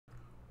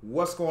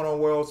What's going on,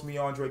 world? It's me,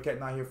 Andre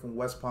Ketnine here from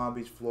West Palm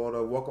Beach,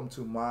 Florida. Welcome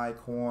to my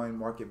coin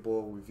market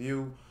bull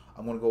review.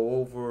 I'm going to go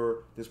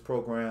over this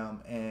program,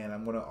 and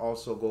I'm going to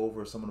also go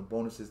over some of the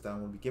bonuses that I'm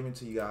going to be giving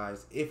to you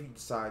guys if you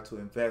decide to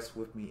invest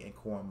with me in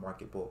coin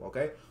market bull.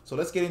 Okay, so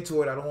let's get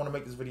into it. I don't want to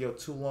make this video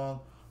too long,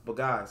 but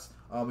guys,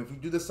 if you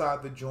do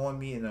decide to join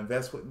me and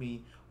invest with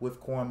me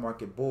with coin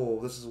market bull,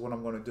 this is what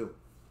I'm going to do.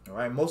 All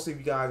right, most of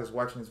you guys that's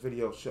watching this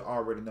video should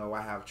already know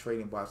I have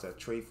trading bots that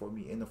trade for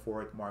me in the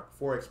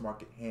Forex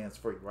market hands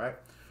free, right?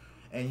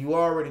 And you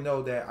already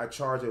know that I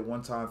charge a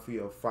one-time fee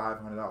of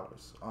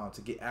 $500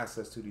 to get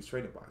access to these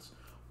trading bots.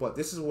 But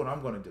this is what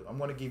I'm going to do. I'm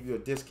going to give you a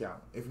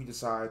discount if you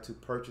decide to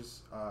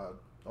purchase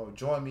or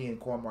join me in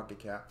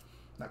CoinMarketCap.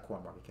 Not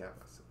CoinMarketCap.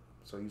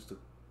 So used to,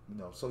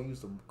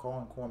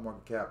 calling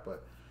CoinMarketCap,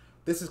 but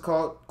this is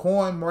called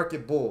Coin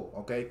Market Bull.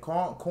 Okay,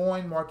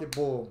 Coin Market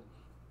Bull.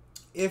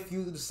 If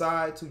you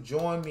decide to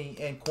join me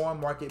in Coin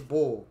Market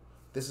Bull,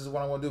 this is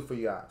what I'm going to do for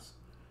you guys.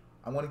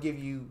 I'm going to give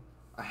you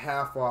a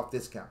half off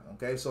discount.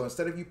 Okay, so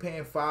instead of you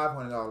paying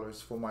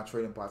 $500 for my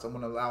trading bots, I'm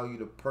going to allow you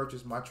to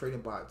purchase my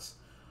trading bots,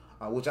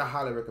 which I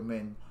highly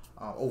recommend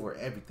over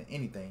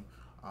anything,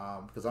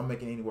 because I'm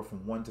making anywhere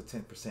from 1 to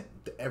 10%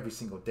 every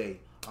single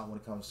day when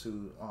it comes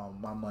to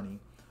my money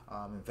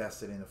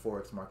invested in the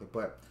Forex market.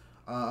 But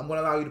I'm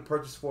going to allow you to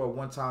purchase for a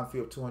one-time fee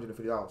of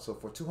 $250. So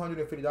for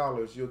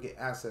 $250, you'll get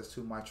access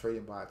to my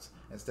trading bots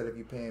instead of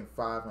you paying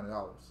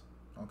 $500.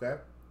 Okay?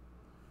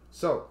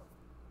 So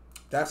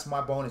that's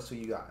my bonus to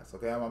you guys.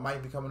 Okay? I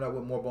might be coming up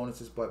with more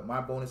bonuses, but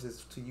my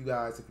bonuses to you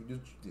guys, if you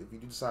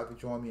do decide to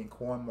join me in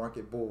Coin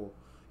Market Bull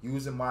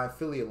using my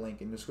affiliate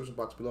link in the description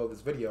box below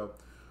this video,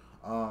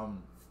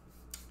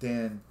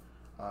 then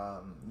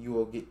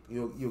you'll get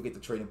the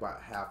trading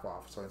bot half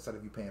off. So instead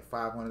of you paying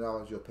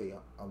 $500, you'll pay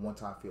a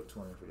one-time fee of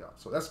 $250.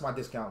 So that's my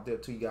discount there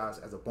to you guys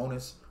as a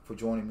bonus for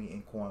joining me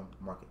in Coin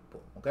Market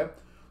Bull. Okay,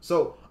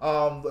 so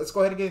let's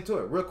go ahead and get into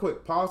it real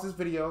quick. Pause this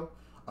video,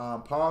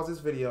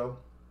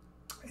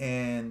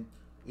 and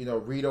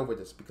read over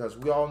this, because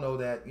we all know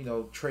that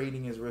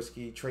trading is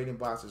risky, trading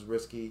bots is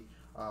risky,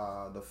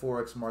 the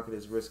Forex market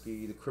is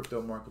risky, the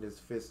crypto market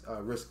is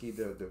risky,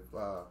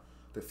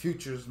 the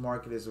futures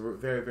market is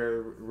very,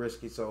 very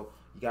risky. So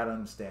you got to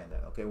understand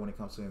that, okay, when it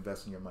comes to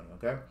investing your money.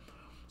 Okay,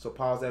 so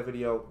pause that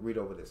video, read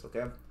over this.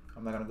 Okay,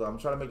 I'm not gonna go. I'm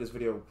trying to make this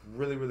video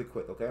really, really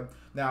quick. Okay,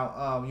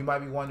 now you might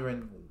be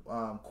wondering,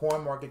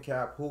 Coin Market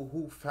Cap,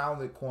 who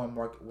founded Coin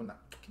Market? Well, I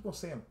keep on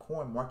saying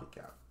Coin Market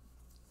Cap.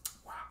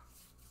 Wow.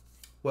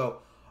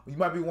 Well, you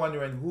might be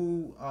wondering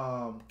who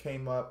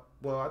came up.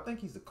 Well, I think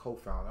he's the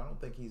co-founder. I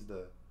don't think he's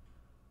the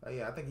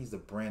I think he's the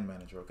brand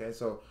manager. Okay,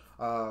 so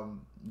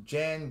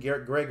Jan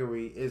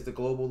Gregory is the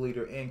global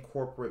leader and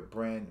corporate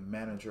brand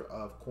manager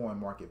of Coin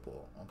Market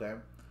Bull. Okay,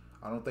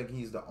 I don't think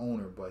he's the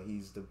owner, but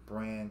he's the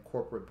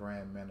corporate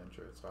brand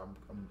manager. So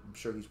I'm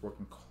sure he's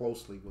working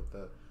closely with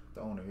the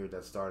owner here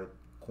that started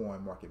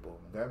Coin Market Bull.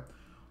 Okay,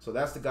 so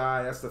that's the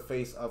guy. That's the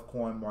face of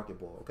Coin Market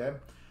Bull. Okay,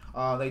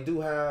 they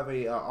do have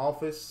a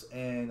office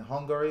in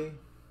Hungary,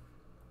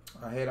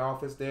 a head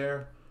office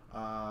there.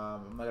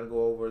 I'm not gonna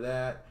go over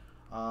that.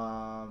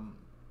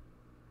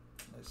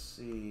 Let's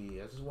see.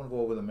 I just want to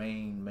go over the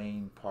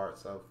main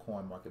parts of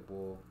Coin Market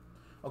Bull.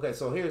 Okay,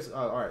 so here's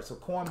all right. So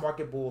Coin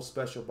Market Bull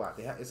special bot.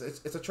 It's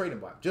a trading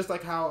bot, just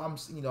like how I'm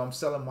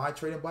selling my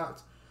trading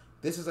bots.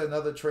 This is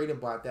another trading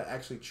bot that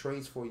actually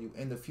trades for you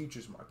in the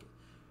futures market.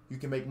 You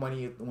can make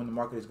money when the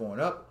market is going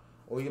up,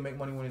 or you can make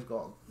money when it's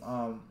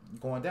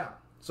going down.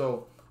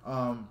 So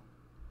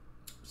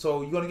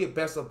so you're gonna get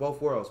best of both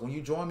worlds when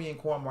you join me in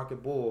Coin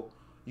Market Bull.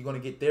 You're going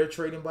to get their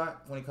trading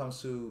bot when it comes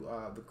to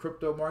the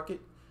crypto market,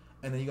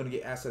 and then you're going to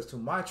get access to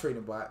my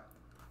trading bot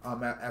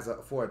as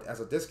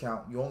a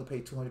discount. You only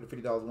pay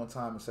 $250 one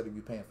time instead of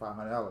you paying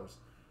 $500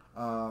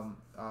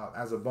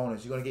 as a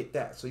bonus. You're going to get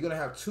that. So you're going to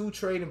have two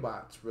trading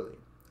bots, really,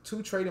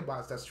 two trading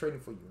bots that's trading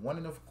for you.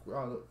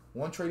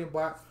 One trading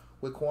bot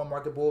with Coin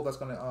Market Bull that's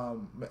going to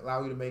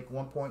allow you to make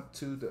 1.2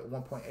 to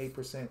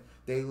 1.8%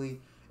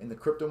 daily in the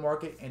crypto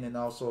market, and then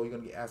also you're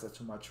going to get access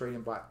to my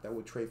trading bot that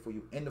will trade for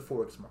you in the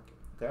Forex market.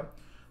 Okay.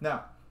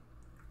 Now,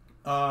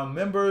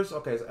 members.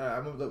 Okay, so,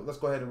 let's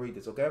go ahead and read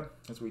this. Okay,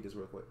 let's read this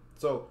real quick.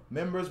 So,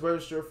 members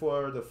register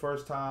for the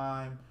first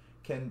time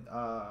can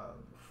buy.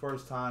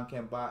 I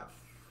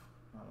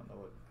don't know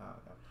what.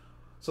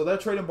 So their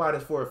trading bot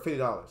is for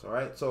 $50. All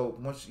right. So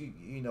once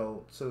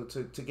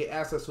to get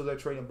access to their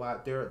trading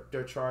bot,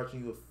 they're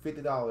charging you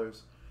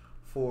 $50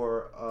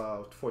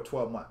 for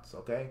 12 months.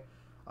 Okay.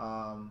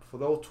 For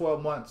those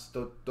 12 months,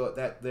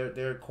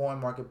 their Coin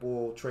Market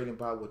Bull trading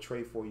bot will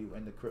trade for you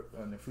in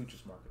the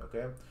futures market.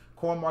 Okay,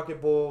 Coin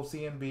Market Bull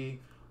CMB,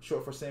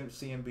 short for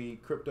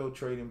CMB, crypto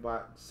trading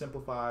bot,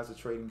 simplifies the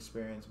trading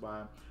experience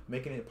by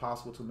making it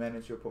possible to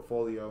manage your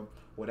portfolio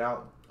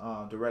without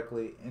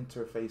directly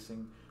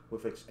interfacing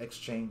with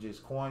exchanges.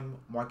 Coin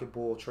Market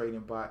Bull trading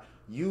bot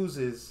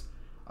uses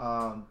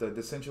the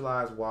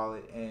decentralized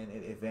wallet, and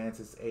it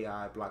advances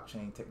AI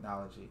blockchain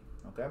technology.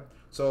 Okay,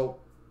 so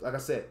like I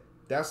said,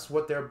 that's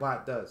what their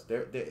bot does.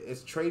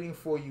 It's trading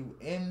for you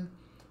in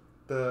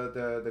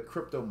the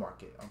crypto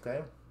market.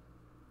 Okay,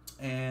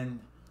 And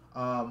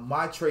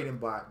my trading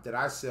bot that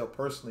I sell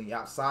personally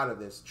outside of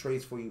this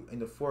trades for you in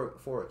the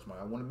forex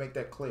market. I want to make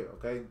that clear,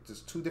 okay?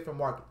 Just two different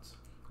markets,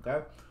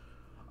 okay?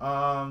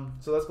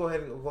 So let's go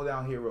ahead and go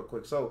down here real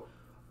quick. So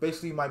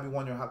basically, you might be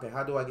wondering, okay,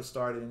 how do I get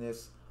started in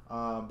this?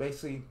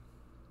 Basically,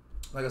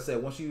 like I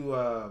said, once you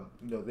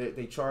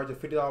they charge you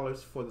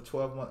 $50 for the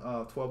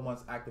 12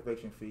 months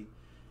activation fee,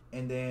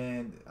 and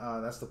then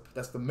that's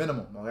the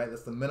minimum, okay?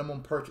 That's the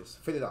minimum purchase,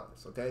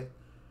 $50, okay?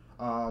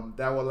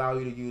 That will allow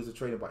you to use the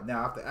trading bot.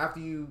 Now, after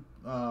you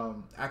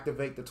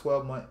activate the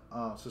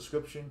 12-month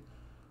subscription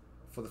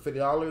for the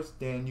 $50,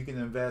 then you can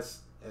invest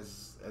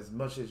as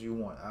much as you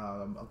want.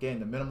 Again,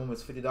 the minimum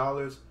is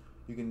 $50.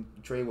 You can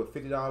trade with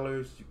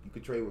 $50. You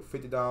can trade with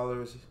 $50,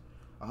 $100,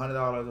 $1,000,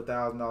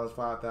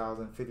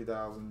 $5,000,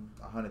 $50,000,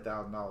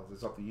 $100,000.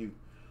 It's up to you.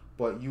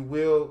 But you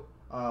will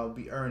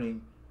be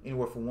earning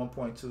anywhere from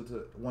 1.2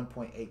 to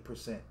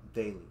 1.8%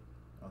 daily.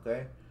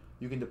 Okay.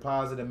 You can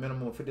deposit a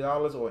minimum of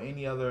 $50 or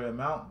any other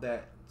amount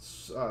that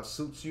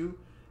suits you,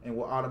 and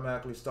will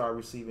automatically start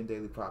receiving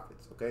daily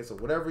profits. Okay, so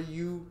whatever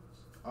you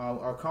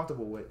are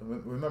comfortable with.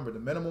 Remember, the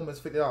minimum is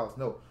 $50.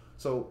 No,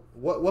 so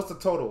what's the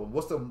total?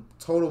 What's the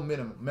total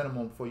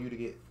minimum for you to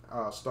get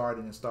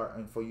started and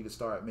for you to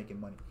start making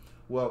money?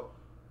 Well,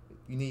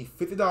 you need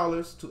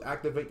 $50 to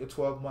activate the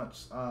 12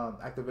 months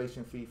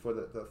activation fee for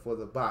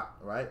the bot,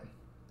 right?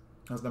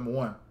 That's number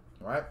one,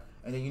 right?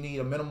 And then you need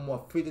a minimum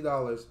of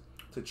 $50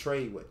 to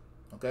trade with.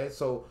 Okay,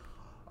 so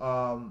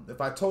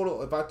if I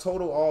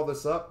total all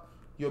this up,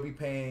 you'll be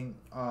paying,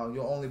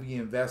 you'll only be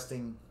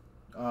investing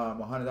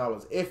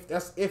 $100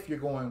 if you're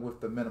going with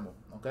the minimum.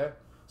 Okay,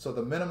 so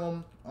the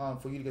minimum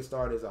for you to get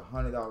started is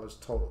 $100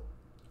 total.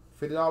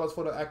 $50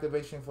 for the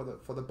activation for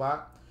the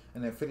bot,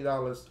 and then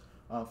 $50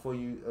 for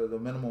you, the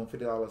minimum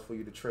 $50 for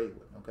you to trade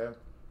with. Okay,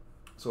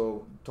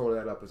 so total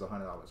that up is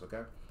 $100.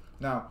 Okay,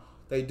 now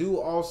they do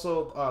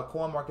also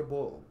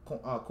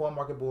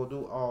CoinMarketBull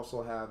do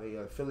also have a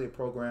affiliate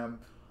program.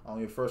 On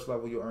your first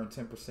level, you'll earn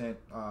 10%.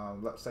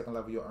 Second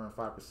level, you'll earn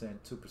 5%,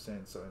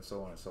 2%, so and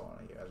so on and so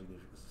on. Here, as you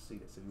see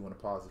this, if you want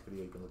to pause the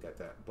video, you can look at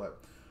that. But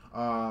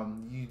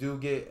you do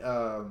get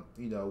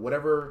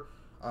whatever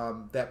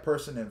that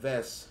person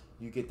invests,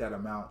 you get that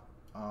amount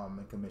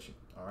in commission.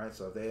 All right.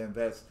 So if they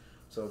invest,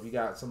 so if you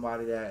got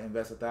somebody that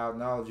invests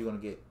 $1,000, you're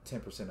gonna get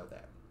 10% of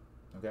that.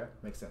 Okay,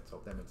 makes sense.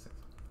 Hope that makes sense.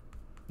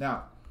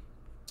 Now,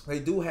 they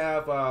do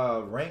have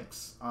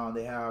ranks.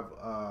 They have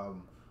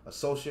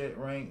associate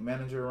rank,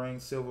 manager rank,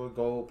 silver,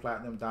 gold,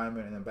 platinum,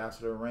 diamond, and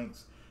ambassador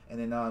ranks. And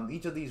then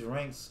each of these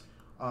ranks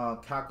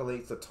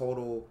calculates the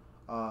total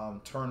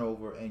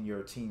turnover in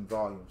your team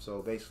volume.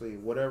 So basically,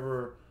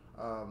 whatever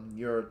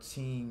your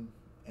team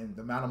and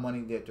the amount of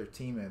money that your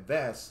team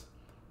invests,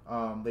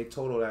 they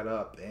total that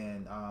up,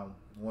 and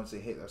once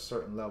it hit a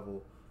certain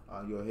level,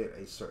 you'll hit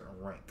a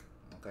certain rank.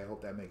 Okay, I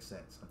hope that makes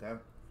sense. Okay, I'm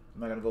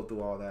not gonna go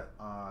through all that.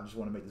 I just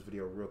want to make this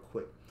video real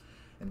quick.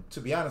 And to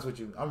be honest with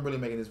you, I'm really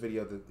making this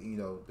video to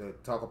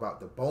talk about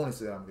the bonus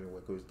that I'm giving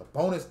away, because the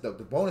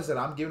bonus that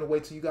I'm giving away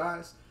to you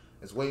guys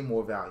is way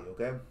more value.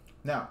 Okay,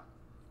 now,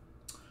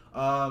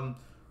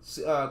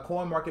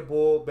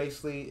 CoinMarketBull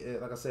basically,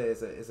 like I said,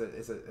 is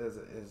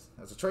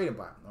a trading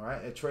bot. All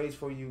right, it trades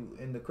for you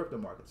in the crypto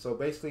market. So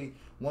basically,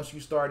 once you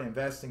start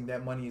investing,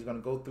 that money is going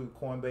to go through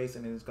Coinbase,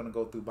 and then it's going to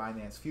go through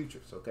Binance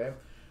futures. Okay.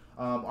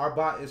 Our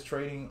bot is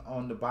trading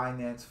on the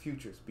Binance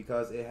futures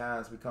because it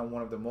has become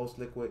one of the most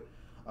liquid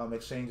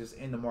exchanges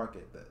in the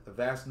market. The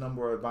vast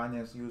number of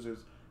Binance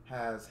users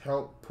has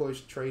helped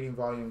push trading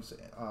volumes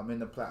in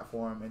the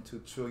platform into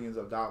trillions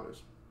of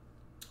dollars.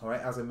 All right.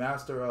 As a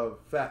matter of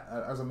fact,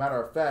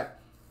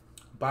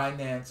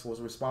 Binance was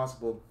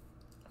responsible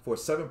for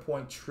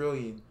 $7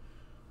 trillion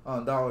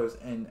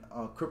in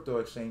crypto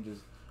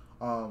exchanges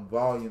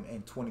volume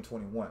in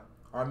 2021.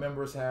 Our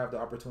members have the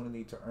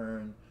opportunity to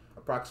earn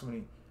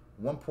approximately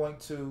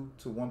 1.2 to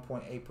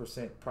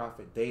 1.8%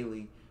 profit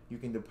daily. You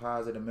can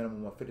deposit a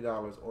minimum of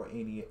 $50 or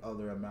any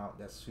other amount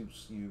that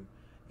suits you,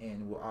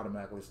 and will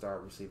automatically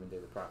start receiving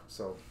daily profit.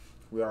 So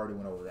we already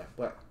went over that,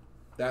 but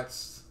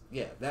that's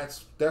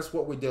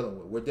what we're dealing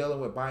with. We're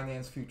dealing with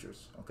Binance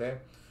futures. Okay,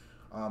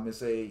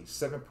 it's a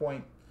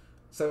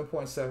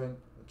 $7.7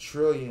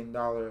 trillion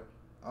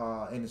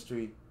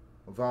industry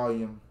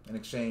volume and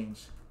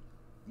exchange,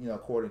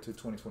 according to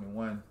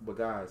 2021. But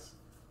guys,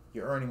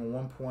 you're earning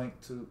 1.2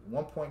 to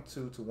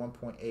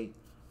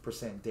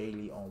 1.8%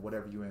 daily on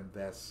whatever you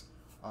invest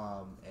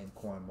in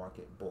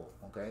CoinMarketBull.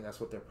 Okay, that's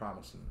what they're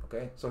promising.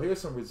 Okay, so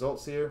here's some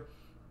results here.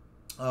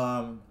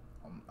 I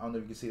don't know if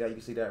you can see that. You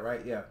can see that,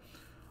 right? Yeah.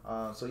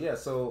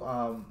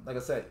 Like I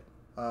said,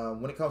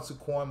 when it comes to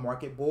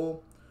CoinMarketBull,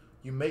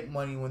 you make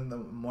money when the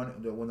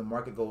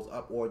market goes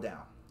up or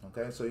down.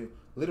 Okay, so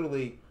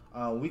literally,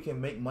 we can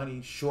make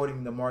money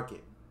shorting the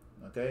market.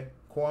 Okay,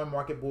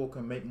 CoinMarketBull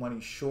can make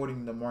money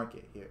shorting the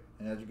market here,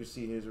 and as you can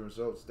see, here's the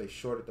results. They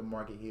shorted the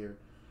market here,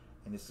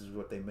 and this is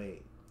what they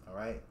made. All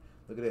right,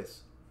 look at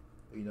this.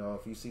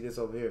 If you see this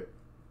over here,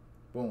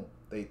 boom,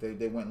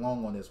 they went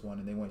long on this one,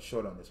 and they went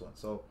short on this one.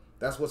 So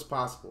that's what's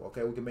possible.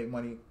 Okay, we can make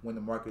money when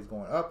the market is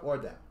going up or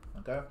down.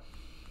 Okay,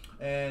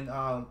 And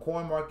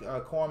Coin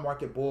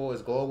Market Bull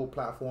is a global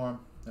platform,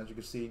 as you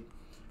can see,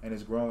 and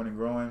it's growing and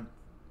growing.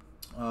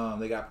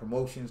 They got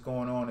promotions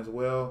going on as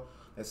well.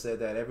 That said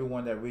that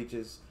everyone that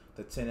reaches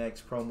the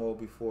 10x promo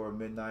before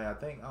midnight, I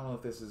don't know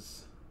if this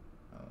is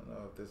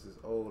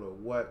old or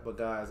what, but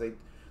guys, they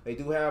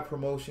do have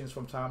promotions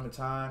from time to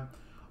time.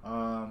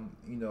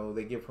 You know,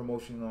 they give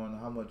promotion on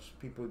how much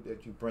people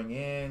that you bring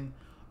in.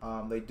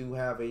 They do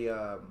have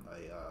a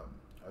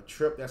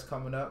trip that's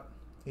coming up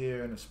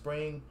here in the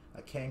spring,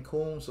 like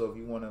Cancun. So if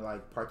you want to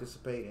like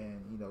participate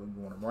and you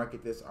want to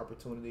market this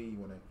opportunity, you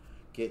want to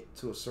get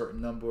to a certain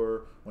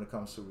number when it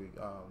comes to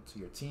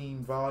your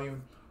team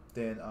volume,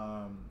 then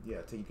you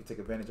can take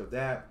advantage of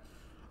that.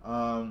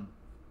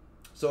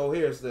 So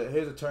here's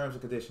the terms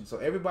and conditions. So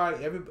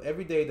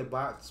every day the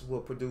bots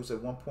will produce a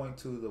 1.2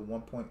 to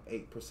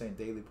 1.8%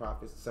 daily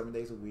profits 7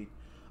 days a week.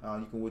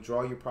 You can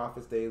withdraw your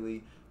profits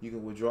daily. You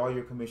can withdraw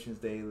your commissions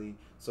daily.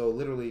 So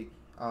literally,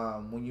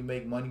 when you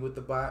make money with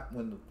the bot,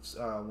 when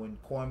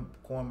Coin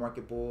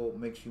Market Bull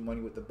makes you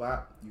money with the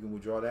bot, you can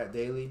withdraw that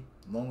daily,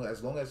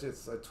 as long as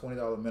it's a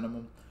 $20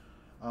 minimum.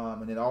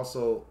 And then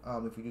also,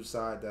 if you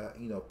decide to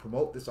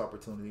promote this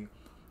opportunity,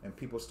 and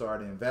people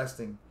start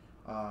investing,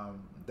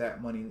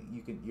 that money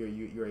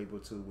you're able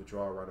to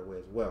withdraw right away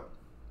as well.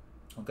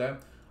 Okay,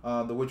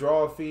 the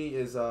withdrawal fee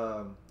is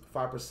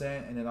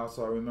 5%, and then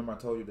also I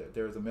told you that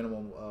there is a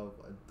minimum of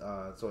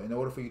so in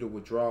order for you to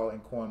withdraw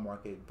in Coin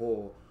Market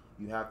Bull,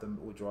 you have to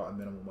withdraw a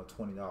minimum of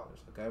 $20.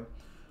 Okay,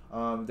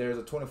 there's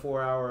a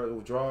 24-hour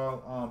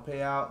withdrawal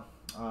payout.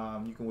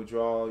 You can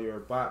withdraw your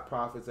bot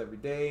profits every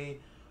day.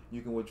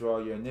 You can withdraw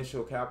your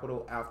initial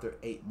capital after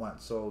 8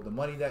 months. So the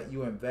money that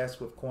you invest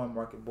with Coin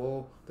Market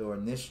Bull, your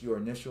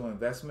initial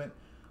investment,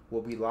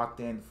 will be locked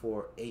in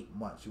for 8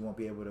 months. You won't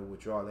be able to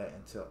withdraw that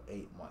until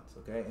 8 months.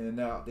 Okay, and then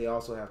now they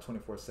also have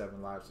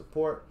 24/7 live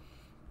support.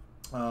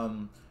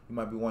 You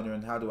might be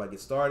wondering, how do I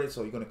get started?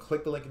 So you're going to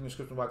click the link in the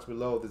description box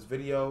below this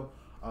video.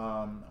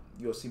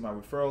 You'll see my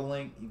referral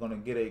link. You're going to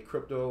get a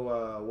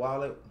crypto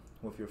wallet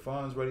with your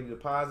funds ready to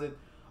deposit.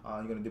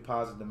 You're going to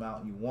deposit the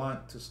amount you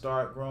want to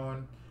start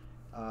growing.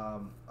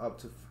 Up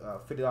to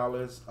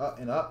 $50 up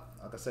and up.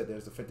 Like I said,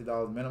 there's a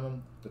 $50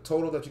 minimum. The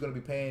total that you're going to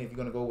be paying, if you're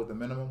going to go with the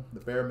minimum, the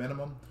bare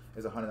minimum,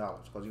 is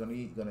 $100, because you're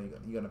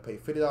going to pay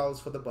 $50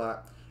 for the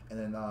bot, and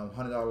then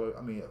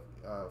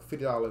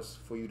 $50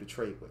 for you to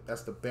trade with.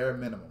 That's the bare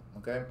minimum.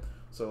 Okay,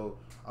 so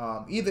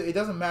either it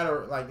doesn't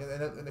matter. Like,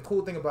 and the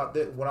cool thing about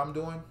what I'm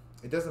doing,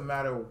 it doesn't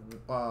matter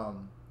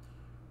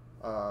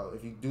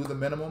if you do the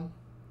minimum.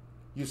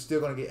 You're still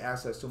going to get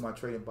access to my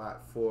trading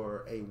bot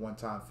for a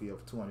one-time fee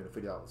of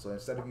 $250. So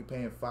instead of you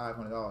paying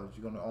 $500,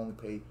 you're going to only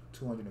pay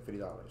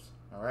 $250.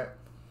 All right.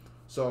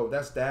 So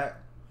that's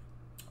that.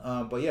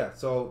 But yeah,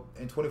 so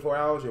in 24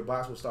 hours, your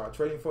bots will start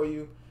trading for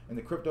you in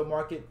the crypto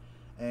market.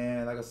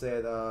 And like I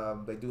said,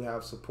 they do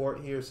have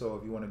support here. So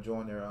if you want to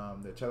join their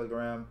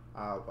Telegram,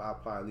 I'll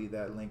probably leave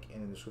that link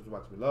in the description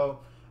box below.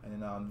 And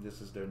then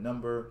this is their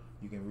number.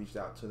 You can reach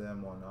out to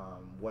them on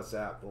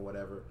WhatsApp or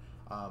whatever.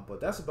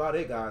 But that's about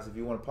it, guys. If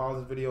you want to pause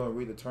this video and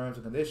read the terms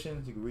and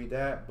conditions, you can read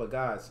that. But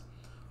guys,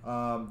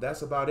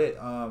 that's about it.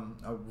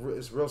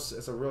 It's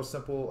a real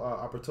simple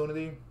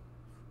opportunity.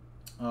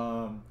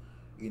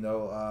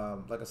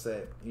 Like I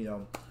said,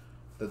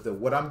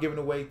 what I'm giving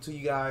away to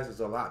you guys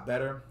is a lot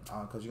better,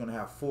 because you're gonna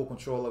have full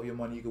control of your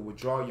money. You can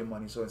withdraw your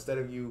money. So instead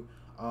of you,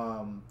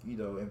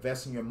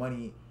 investing your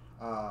money,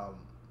 I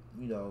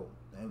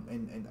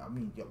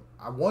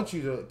want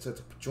you to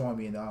join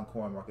me in the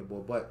Coin Market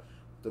Bull, but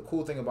the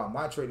cool thing about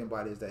my trading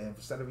bot is that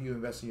instead of you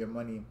investing your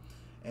money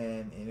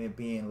and it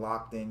being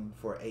locked in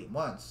for 8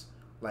 months,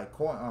 like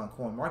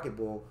Coin Market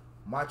Bull,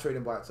 my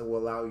trading bots will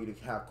allow you to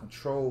have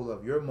control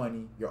of your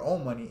money, your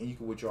own money, and you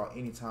can withdraw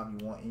anytime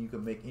you want, and you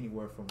can make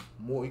anywhere from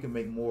more. You can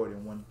make more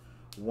than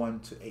 1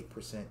 to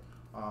 8%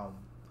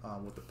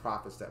 with the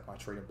profits that my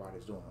trading bot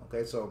is doing.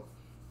 Okay, so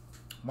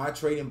my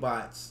trading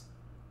bots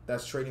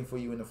that's trading for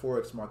you in the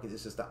Forex market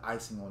is just the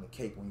icing on the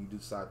cake when you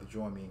decide to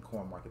join me in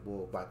Coin Market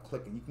Bull by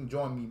clicking. You can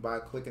join me by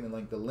clicking the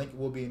link. The link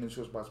will be in the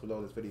description box below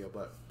this video,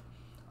 but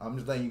I'm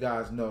just letting you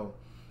guys know.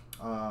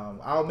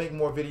 I'll make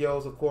more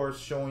videos, of course,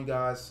 showing you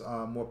guys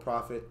more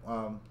profit,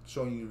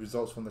 showing you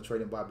results from the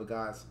trading bot. But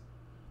guys,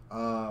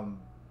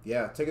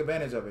 yeah, take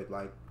advantage of it.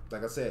 Like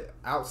I said,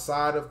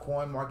 outside of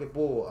Coin Market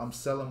Bull, I'm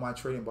selling my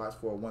trading bots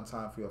for a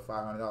one-time fee of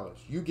 $500.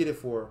 You get it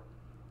for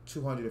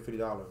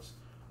 $250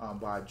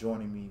 by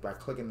joining me, by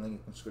clicking the link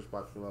in the description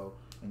box below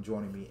and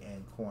joining me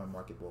in Coin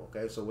Market Bull.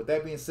 Okay, so with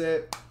that being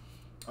said,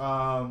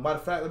 matter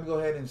of fact, let me go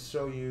ahead and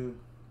show you.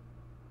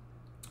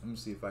 Let me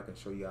see if I can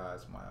show you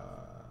guys my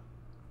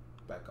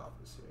back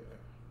office here.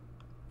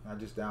 I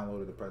just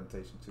downloaded the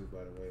presentation too,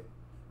 by the way.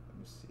 Let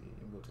me see.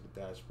 Let me go to the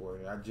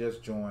dashboard. I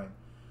just joined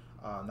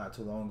not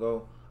too long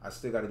ago. I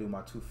still got to do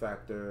my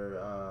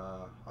two-factor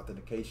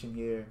authentication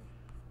here.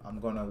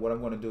 What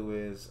I'm gonna do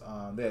is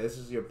this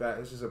is your back.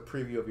 This is a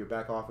preview of your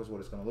back office. What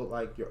it's gonna look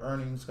like. Your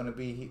earnings gonna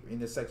be in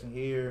this section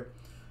here.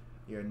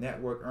 Your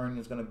network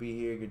earnings gonna be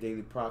here. Your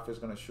daily profit is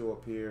gonna show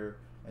up here.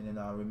 And then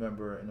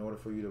remember, in order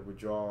for you to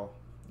withdraw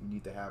you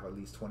need to have at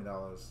least $20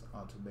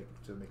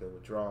 to make a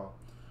withdrawal.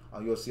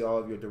 You'll see all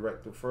of your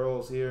direct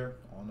referrals here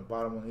on the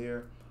bottom one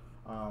here.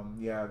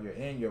 You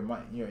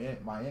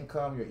have my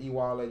income, your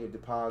e-wallet, your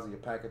deposit, your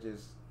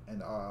packages, and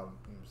let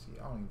me see.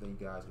 I don't even think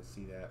you guys can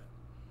see that.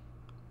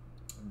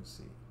 Let me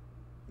see.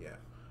 Yeah.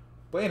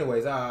 But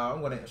anyways,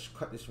 I'm gonna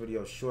cut this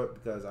video short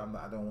because I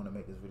don't want to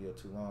make this video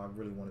too long. I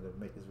really wanted to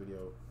make this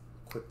video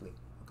quickly.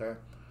 Okay.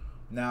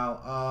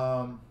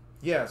 Now,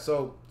 yeah.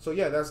 So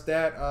yeah, that's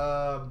that.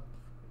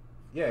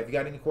 Yeah. If you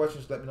got any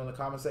questions, let me know in the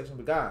comment section.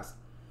 But guys,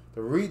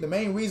 the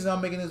main reason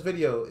I'm making this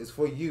video is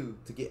for you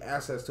to get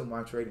access to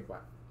my trading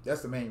bot.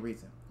 That's the main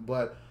reason.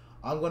 But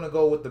I'm gonna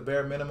go with the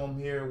bare minimum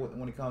here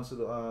when it comes to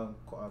the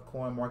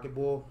coin market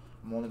bull.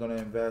 I'm only gonna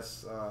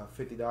invest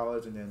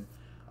 $50, and then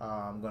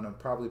I'm gonna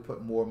probably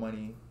put more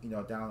money,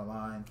 down the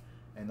line,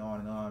 and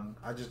on and on.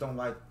 I just don't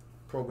like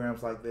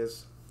programs like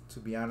this, to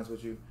be honest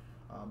with you,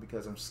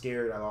 because I'm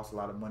scared. I lost a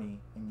lot of money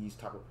in these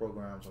type of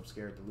programs. I'm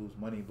scared to lose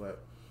money, but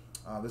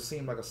this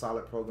seemed like a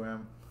solid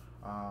program.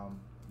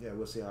 Yeah,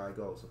 we'll see how it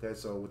goes. Okay,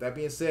 so with that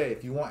being said,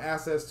 if you want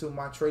access to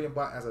my trading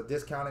bot as a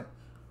discounted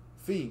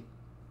fee,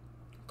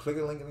 click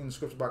the link in the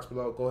description box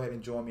below. Go ahead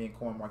and join me in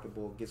Coin Market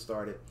Bull. Get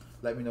started.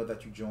 Let me know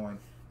that you joined,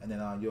 and then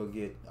you'll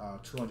get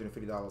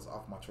 $250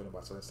 off my trading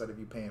bot. So instead of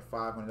you paying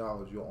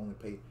 $500, you'll only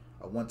pay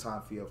a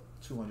one-time fee of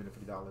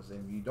 $250.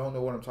 And if you don't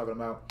know what I'm talking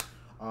about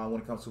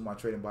when it comes to my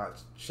trading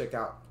bot, check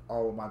out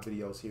all of my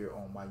videos here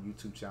on my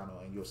YouTube channel,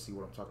 and you'll see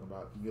what I'm talking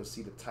about. You'll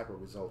see the type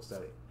of results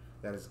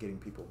that is getting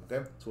people.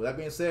 Okay. So with that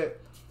being said,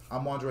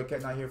 I'm Andre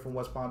Ketnight here from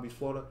West Palm Beach,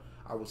 Florida.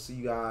 I will see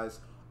you guys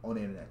on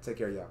the internet. Take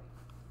care, y'all.